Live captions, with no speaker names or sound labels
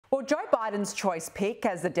Well, Joe Biden's choice pick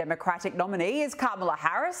as the Democratic nominee is Kamala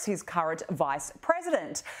Harris, his current vice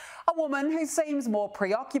president, a woman who seems more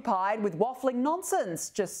preoccupied with waffling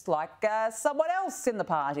nonsense, just like someone else in the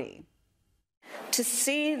party. To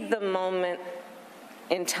see the moment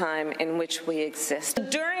in time in which we exist.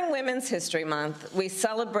 During Women's History Month, we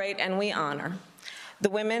celebrate and we honor the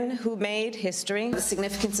women who made history, the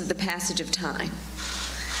significance of the passage of time,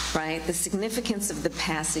 right? The significance of the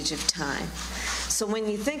passage of time. So when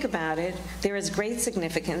you think about it, there is great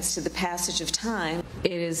significance to the passage of time.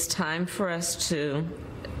 It is time for us to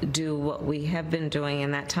do what we have been doing,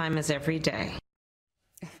 and that time is every day.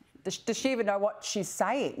 Does she even know what she's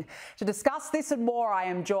saying? To discuss this and more, I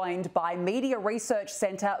am joined by Media Research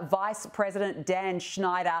Centre Vice President Dan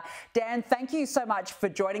Schneider. Dan, thank you so much for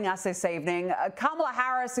joining us this evening. Kamala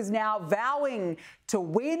Harris is now vowing to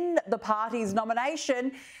win the party's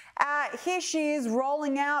nomination. Here she is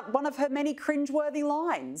rolling out one of her many cringeworthy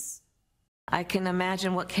lines. I can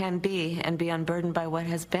imagine what can be and be unburdened by what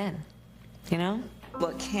has been, you know?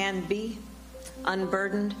 What can be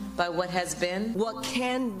unburdened by what has been. What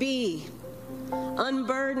can be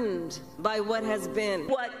unburdened by what has been.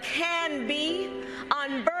 What can be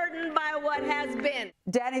unburdened by what has been.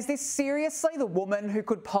 Dan, is this seriously the woman who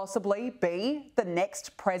could possibly be the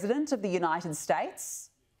next president of the United States?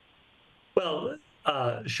 Well,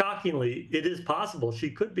 shockingly, it is possible she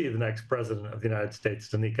could be the next president of the United States,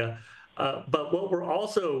 Danica. But what we're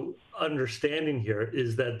also understanding here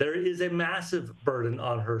is that there is a massive burden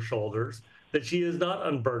on her shoulders that she is not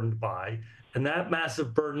unburdened by, and that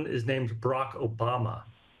massive burden is named Barack Obama.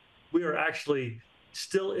 We are actually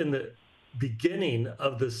still in the beginning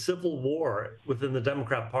of the civil war within the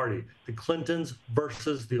Democrat Party, the Clintons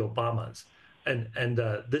versus the Obamas. And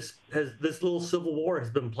this little civil war has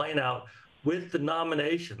been playing out with the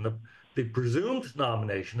nomination, the presumed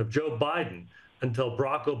nomination of Joe Biden, until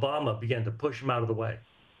Barack Obama began to push him out of the way.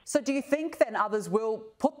 So do you think then others will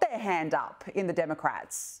put their hand up in the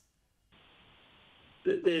Democrats?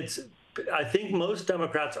 I think most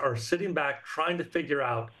Democrats are sitting back trying to figure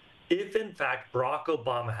out if, in fact, Barack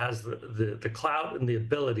Obama has the clout and the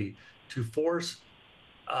ability to force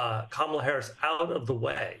Kamala Harris out of the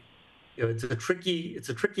way. You know, it's a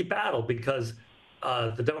tricky battle because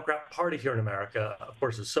the Democrat Party here in America, of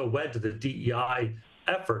course, is so wed to the DEI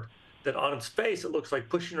effort that on its face, it looks like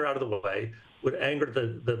pushing her out of the way would anger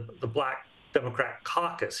the Black Democrat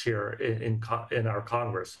caucus here in our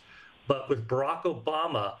Congress. But with Barack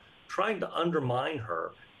Obama trying to undermine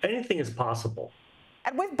her, anything is possible.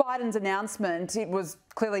 And with Biden's announcement, it was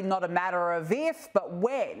clearly not a matter of if, but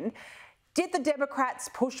when. Did the Democrats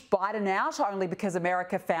push Biden out only because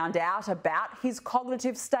America found out about his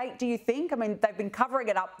cognitive state, do you think? I mean, they've been covering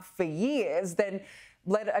it up for years, then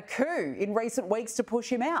led a coup in recent weeks to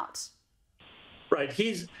push him out. Right.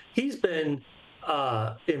 He's been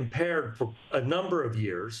impaired for a number of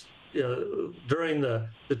years. During the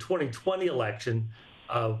 2020 election,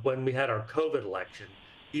 when we had our COVID election,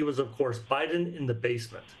 he was, of course, Biden in the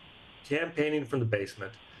basement, campaigning from the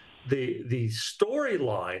basement. The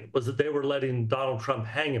storyline was that they were letting Donald Trump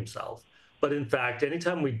hang himself. But in fact,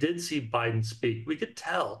 anytime we did see Biden speak, we could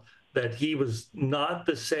tell that he was not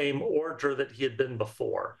the same orator that he had been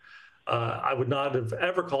before. I would not have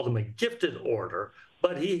ever called him a gifted orator,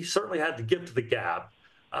 but he certainly had the gift of the gab.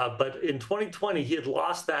 But in 2020, he had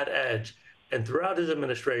lost that edge. And throughout his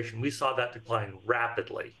administration, we saw that decline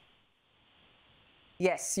rapidly.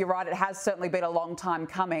 Yes, you're right. It has certainly been a long time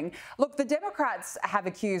coming. Look, the Democrats have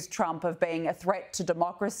accused Trump of being a threat to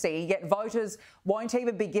democracy, yet voters won't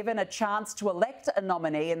even be given a chance to elect a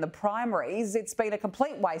nominee in the primaries. It's been a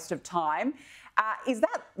complete waste of time. Is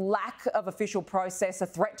that lack of official process a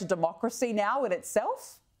threat to democracy now in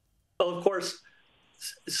itself? Well, of course,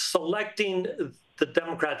 selecting the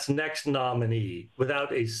Democrats' next nominee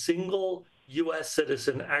without a single U.S.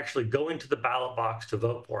 citizen actually going to the ballot box to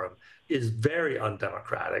vote for him is very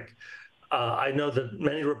undemocratic. I know that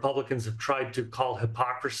many Republicans have tried to call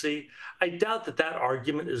hypocrisy. I doubt that that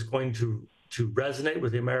argument is going to resonate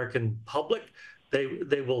with the American public.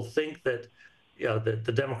 They will think that, you know, that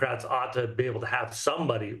the Democrats ought to be able to have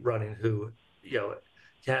somebody running who, you know,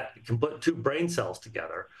 can put two brain cells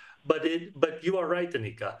together. But you are right,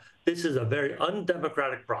 Danica. This is a very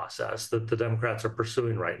undemocratic process that the Democrats are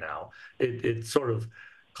pursuing right now. It sort of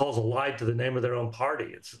calls a lie to the name of their own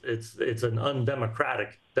party. It's an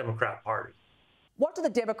undemocratic Democrat Party. What do the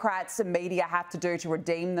Democrats and media have to do to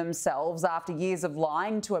redeem themselves after years of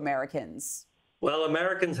lying to Americans? Well,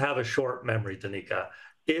 Americans have a short memory, Danica.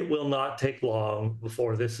 It will not take long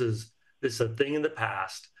before this is a thing in the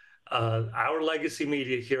past. Our legacy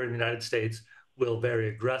media here in the United States will very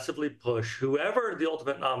aggressively push whoever the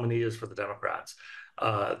ultimate nominee is for the Democrats.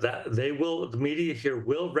 The media here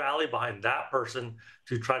will rally behind that person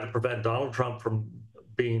to try to prevent Donald Trump from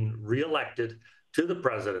being reelected to the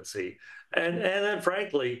presidency. And then,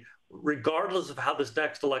 frankly, regardless of how this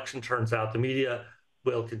next election turns out, the media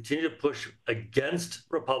will continue to push against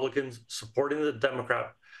Republicans supporting the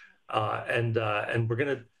Democrat, and we're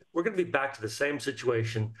gonna be back to the same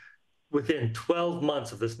situation within 12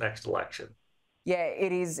 months of this next election. Yeah,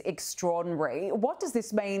 it is extraordinary. What does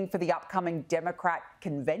this mean for the upcoming Democrat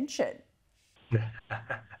convention?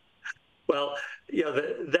 Well,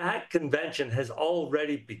 that convention has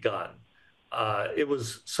already begun. It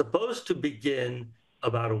was supposed to begin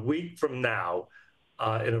about a week from now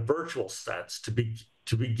in a virtual sense to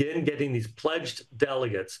begin getting these pledged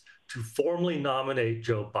delegates to formally nominate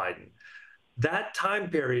Joe Biden. That time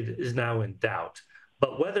period is now in doubt.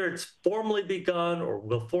 But whether it's formally begun or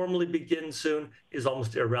will formally begin soon is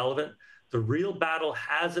almost irrelevant. The real battle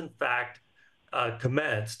has, in fact,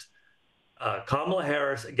 commenced. Kamala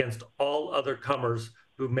Harris against all other comers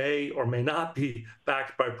who may or may not be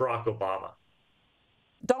backed by Barack Obama.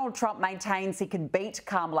 Donald Trump maintains he can beat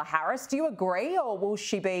Kamala Harris. Do you agree, or will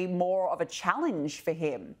she be more of a challenge for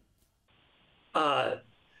him?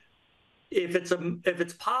 If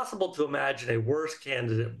it's possible to imagine a worse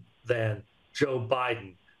candidate than Joe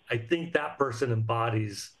Biden, I think that person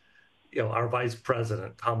embodies, our Vice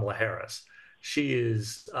President, Kamala Harris. She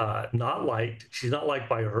is not liked. She's not liked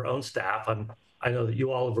by her own staff. I know that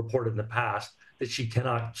you all have reported in the past that she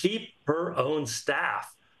cannot keep her own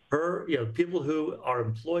staff. People who are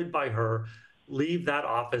employed by her leave that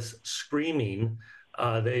office screaming.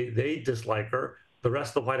 They dislike her. The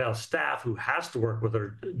rest of the White House staff who has to work with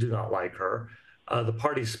her do not like her. The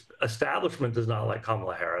party's establishment does not like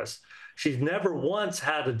Kamala Harris. She's never once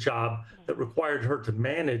had a job that required her to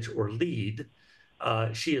manage or lead.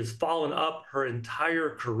 She has followed up her entire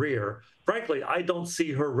career. Frankly, I don't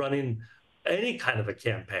see her running any kind of a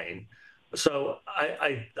campaign. So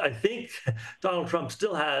I think Donald Trump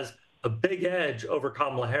still has a big edge over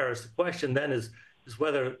Kamala Harris. The question then is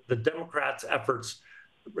whether the Democrats' efforts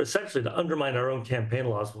essentially to undermine our own campaign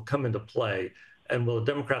laws will come into play, and will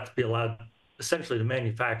the Democrats be allowed essentially to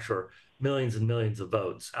manufacture millions and millions of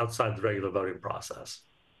votes outside the regular voting process?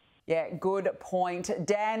 Yeah, good point.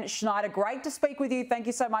 Dan Schneider, great to speak with you. Thank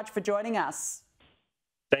you so much for joining us.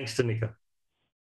 Thanks, Danica.